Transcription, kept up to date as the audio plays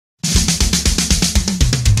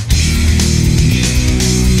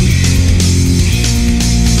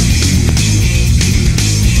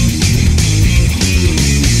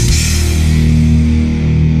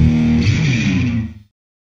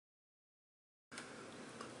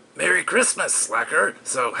Merry Christmas, Slacker.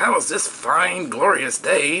 So how was this fine, glorious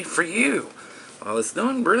day for you? Well, it's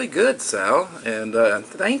doing really good, Sal, and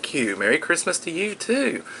thank you. Merry Christmas to you,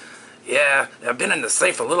 too. Yeah, I've been in the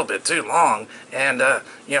safe a little bit too long, and,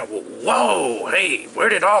 whoa, hey, where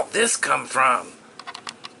did all this come from?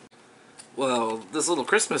 Well, this little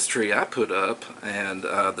Christmas tree I put up, and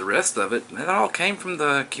the rest of it, it all came from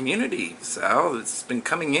the community, Sal. It's been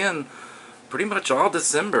coming in pretty much all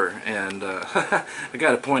December, and I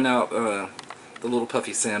gotta point out the little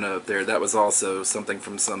puffy Santa up there. That was also something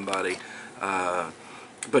from somebody.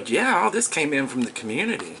 But yeah, all this came in from the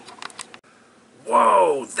community.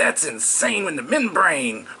 Whoa, that's insane in the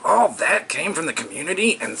membrane. All that came from the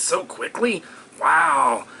community, and so quickly?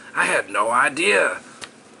 Wow, I had no idea.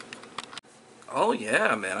 Oh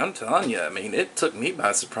yeah, man, I'm telling you, I mean, it took me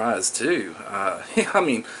by surprise too.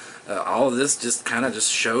 All of this just kind of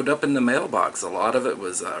just showed up in the mailbox. A lot of it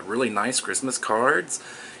was really nice Christmas cards,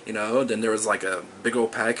 you know. Then there was like a big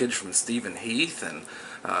old package from Stephen Heath, and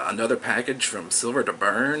another package from Silver to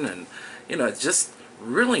Burn, and you know, it's just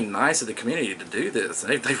really nice of the community to do this.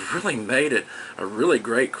 They've really made it a really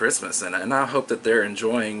great Christmas, and I hope that they're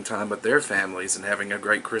enjoying time with their families and having a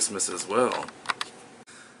great Christmas as well.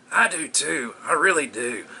 I do too. I really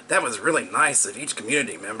do. That was really nice of each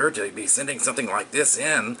community member to be sending something like this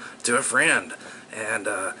in to a friend. And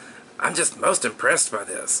I'm just most impressed by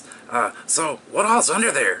this. So what all's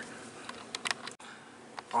under there?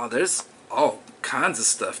 Oh, there's all kinds of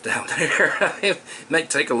stuff down there. It may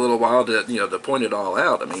take a little while to, you know, to point it all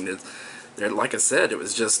out. I mean, like I said, it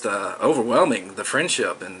was just overwhelming, the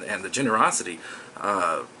friendship and the generosity.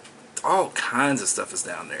 All kinds of stuff is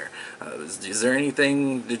down there. Is there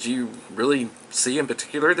anything that you really see in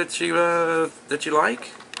particular that you like?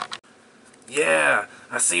 Yeah,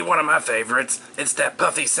 I see one of my favorites. It's that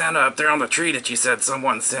puffy Santa up there on the tree that you said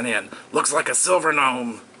someone sent in. Looks like a silver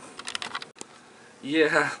gnome.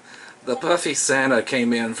 Yeah, the puffy Santa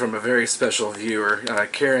came in from a very special viewer,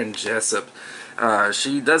 Karen Jessup.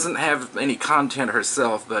 She doesn't have any content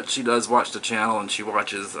herself, but she does watch the channel, and she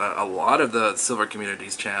watches a lot of the Silver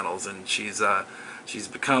Community's channels, and she's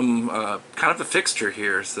become kind of a fixture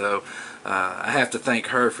here, so I have to thank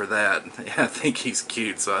her for that. I think he's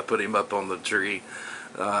cute, so I put him up on the tree.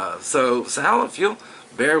 So Sal, if you'll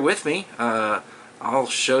bear with me, I'll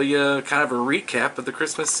show you kind of a recap of the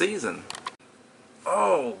Christmas season.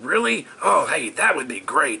 Oh, really? Oh, hey, that would be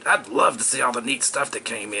great. I'd love to see all the neat stuff that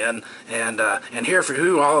came in, and hear for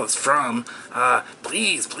who all it's from.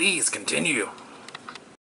 Please continue.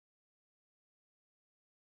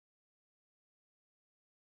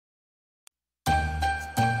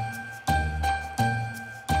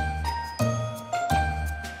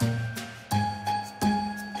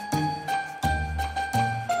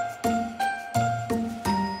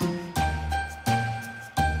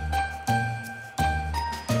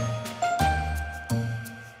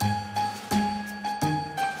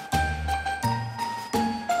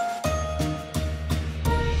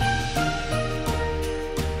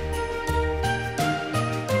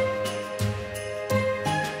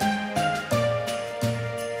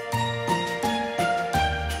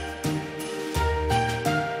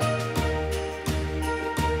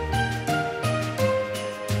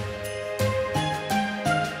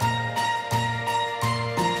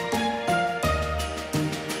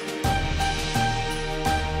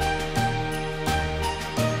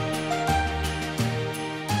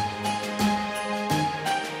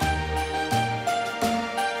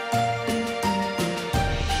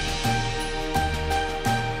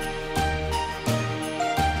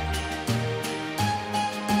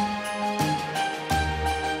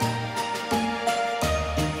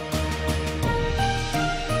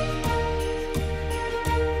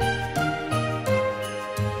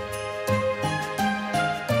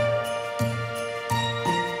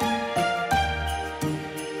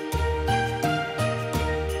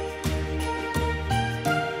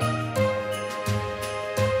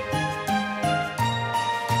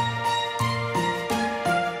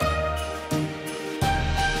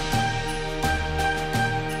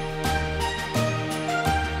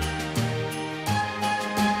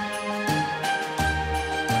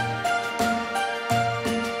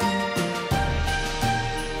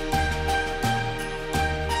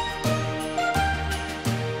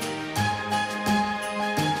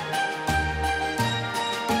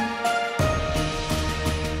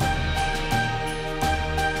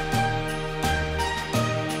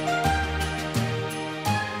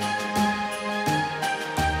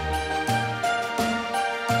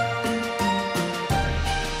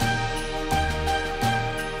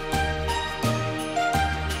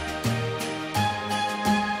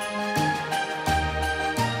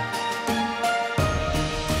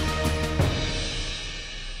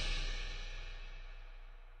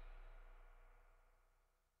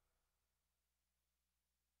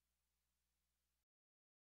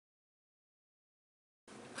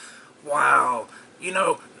 Wow, you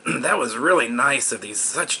know, that was really nice of these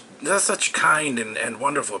such kind and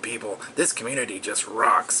wonderful people. This community just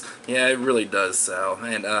rocks. Yeah, it really does, Sal.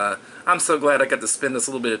 And I'm so glad I got to spend this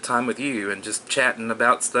little bit of time with you and just chatting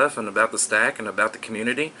about stuff and about the stack and about the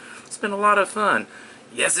community. It's been a lot of fun.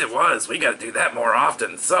 Yes, it was. We got to do that more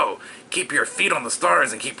often. So, keep your feet on the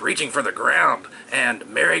stars and keep reaching for the ground. And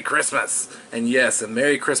Merry Christmas. And yes, a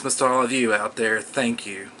Merry Christmas to all of you out there. Thank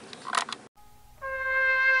you.